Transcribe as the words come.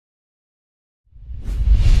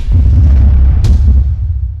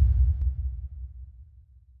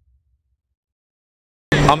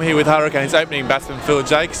I'm here with Hurricanes opening batsman Phil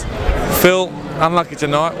Jacques. Phil, unlucky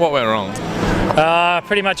tonight. What went wrong?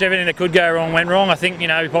 Pretty much everything that could go wrong went wrong. I think, we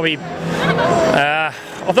probably. I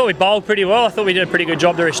thought we bowled pretty well. I thought we did a pretty good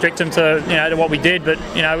job to restrict them to, to what we did. But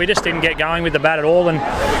we just didn't get going with the bat at all, and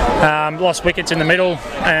lost wickets in the middle,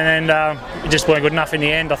 and it just weren't good enough in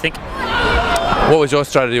the end, I think. What was your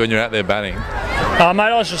strategy when you're out there batting?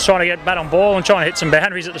 Mate, I was just trying to get bat on ball and trying to hit some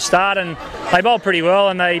boundaries at the start, and they bowled pretty well,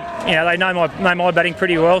 and they know my batting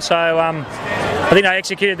pretty well. So I think they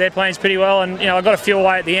executed their plans pretty well, and I got a few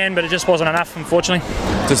away at the end, but it just wasn't enough, unfortunately.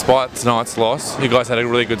 Despite tonight's loss, you guys had a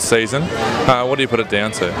really good season. What do you put it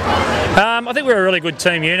down to? I think we're a really good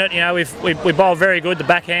team unit. We bowled very good the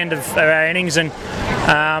back end of our innings, and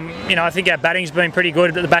I think our batting's been pretty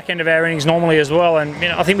good at the back end of our innings normally as well. And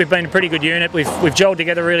I think we've been a pretty good unit. We've gelled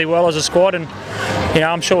together really well as a squad, and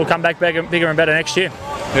I'm sure we'll come back bigger and better next year.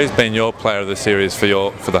 Who's been your player of the series for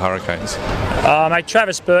the Hurricanes? Mate,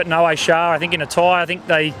 Travis Burt and Owe Shah, I think in a tie. I think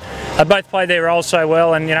they both played their roles so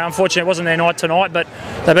well, and unfortunately it wasn't their night tonight, but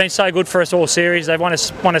they've been so good for us all series. They've won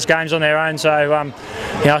us games on their own, so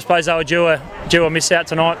I suppose they were due a miss out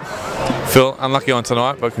tonight. Phil, unlucky on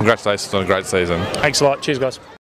tonight, but congratulations on a great season. Thanks a lot. Cheers, guys.